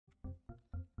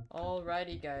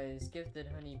Alrighty guys, Gifted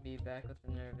Honeybee back with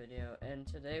another video, and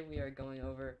today we are going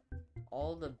over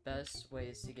all the best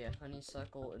ways to get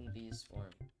honeysuckle and bee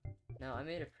swarm. Now, I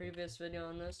made a previous video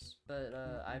on this, but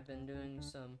I've been doing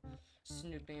some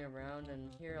snooping around,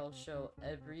 and here I'll show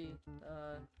every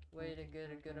way to get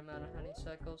a good amount of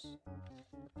honeysuckles.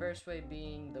 The first way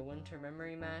being the winter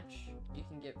memory match. You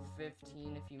can get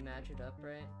 15 if you match it up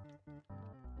right.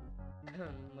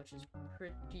 Which is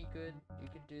pretty good. You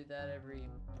could do that every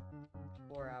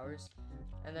 4 hours.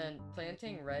 And then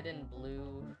planting red and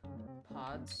blue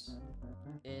pods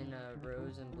in a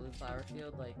rose and blue flower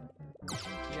field, like, you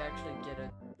actually get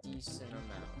a decent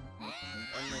amount.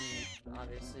 And then,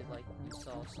 obviously, like you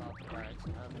saw soft grass,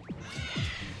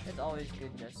 it's always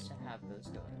good just to have those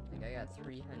going. Like, I got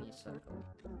 3 honeysuckle.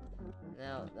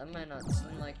 Now, that might not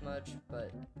seem like much,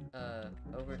 but,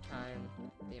 over time,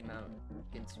 the amount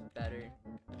gets better.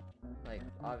 Like,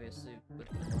 obviously, with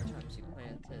the more times you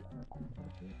plant it,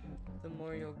 the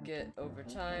more you'll get over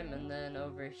time. And then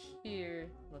over here,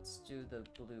 let's do the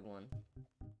blue one.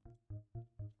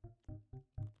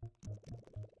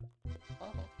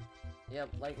 Oh. Yep,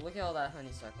 like, look at all that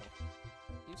honeysuckle.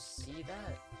 You see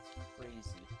that? It's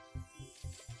crazy.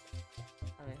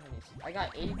 How many honeysuckle? I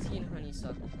got 18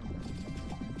 honeysuckle from that.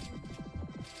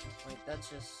 Like, that's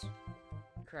just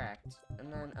cracked.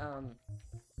 And then,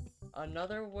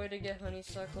 another way to get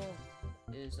honeysuckle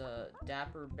is,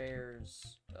 Dapper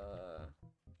Bear's,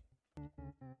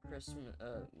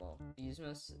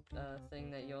 Beesmas,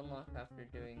 thing that you unlock after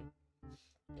doing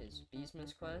his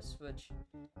Beesmas quest, which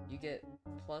you get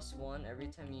 +1 every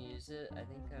time you use it. I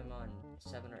think I'm on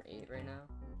 7 or 8 right now.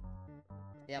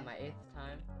 Yeah, my 8th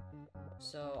time.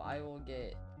 So I will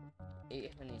get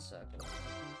 8 honeysuckle.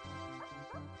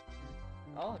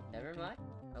 Oh, never mind.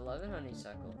 11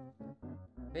 honeysuckle.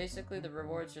 Basically, the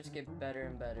rewards just get better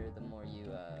and better the more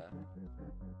you,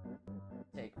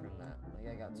 take from that.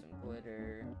 Like, I got some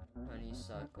glitter,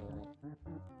 honeysuckle,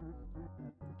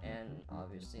 and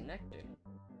obviously nectar,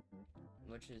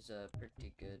 which is,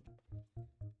 pretty good.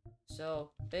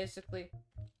 So, basically,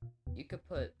 you could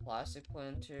put plastic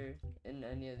planter in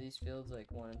any of these fields,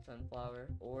 like 1 in sunflower,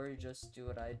 or just do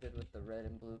what I did with the red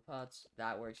and blue pots.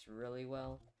 That works really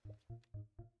well.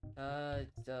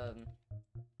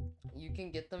 You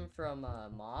can get them from,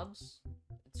 mobs.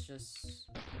 It's just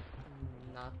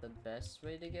not the best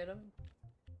way to get them.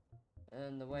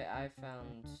 And the way I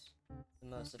found the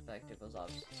most effective was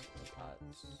obviously the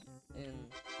pots.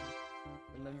 And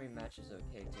the memory match is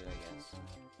okay too, I guess.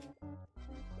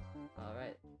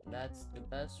 Alright, that's the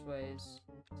best ways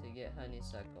to get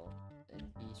honeysuckle in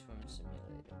Bee Swarm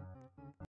Simulator.